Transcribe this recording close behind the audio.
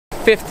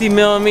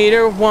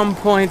50mm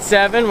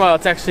 1.7. Well,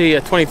 it's actually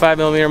a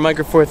 25mm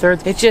micro four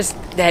thirds. It's just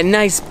that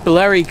nice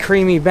blurry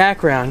creamy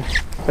background.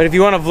 But if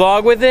you want to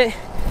vlog with it,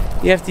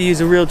 you have to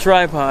use a real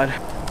tripod.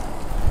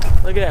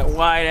 Look at that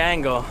wide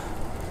angle.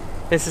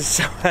 This is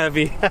so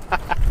heavy.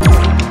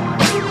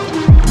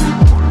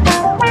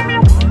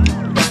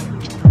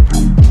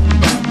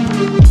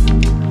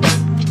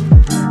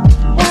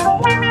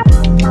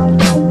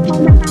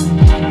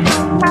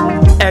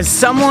 As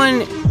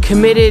someone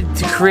committed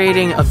to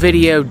creating a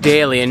video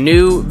daily, a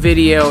new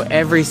video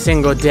every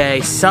single day,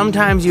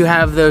 sometimes you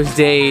have those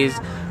days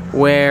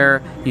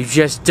where you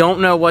just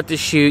don't know what to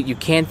shoot, you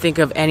can't think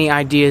of any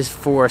ideas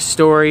for a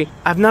story.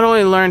 I've not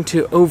only learned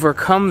to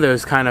overcome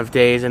those kind of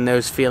days and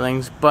those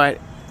feelings, but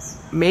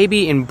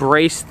maybe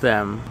embrace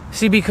them.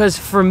 See, because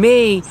for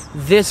me,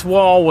 this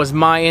wall was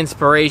my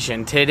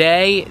inspiration.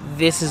 Today,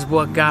 this is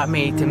what got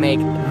me to make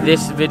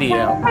this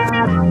video.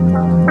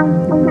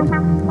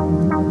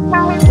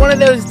 It's one of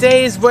those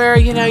days where,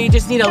 you know, you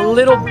just need a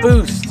little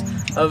boost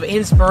of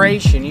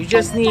inspiration. You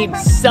just need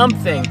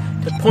something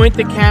to point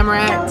the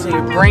camera at so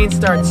your brain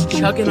starts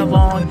chugging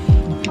along.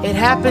 It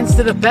happens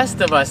to the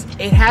best of us.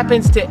 It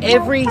happens to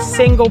every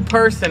single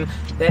person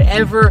that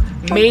ever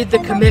made the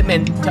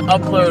commitment to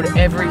upload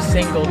every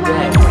single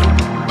day.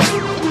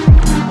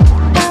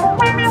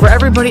 For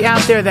everybody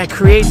out there that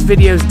creates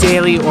videos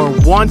daily or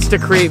wants to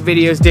create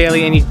videos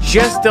daily and you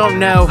just don't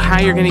know how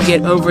you're gonna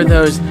get over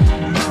those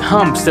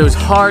humps, those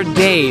hard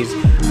days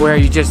where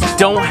you just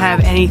don't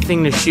have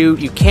anything to shoot,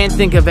 you can't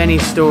think of any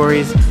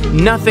stories,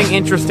 nothing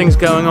interesting's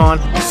going on.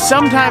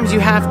 Sometimes you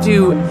have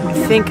to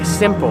think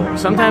simple.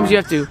 Sometimes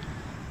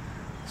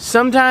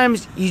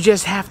you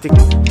just have to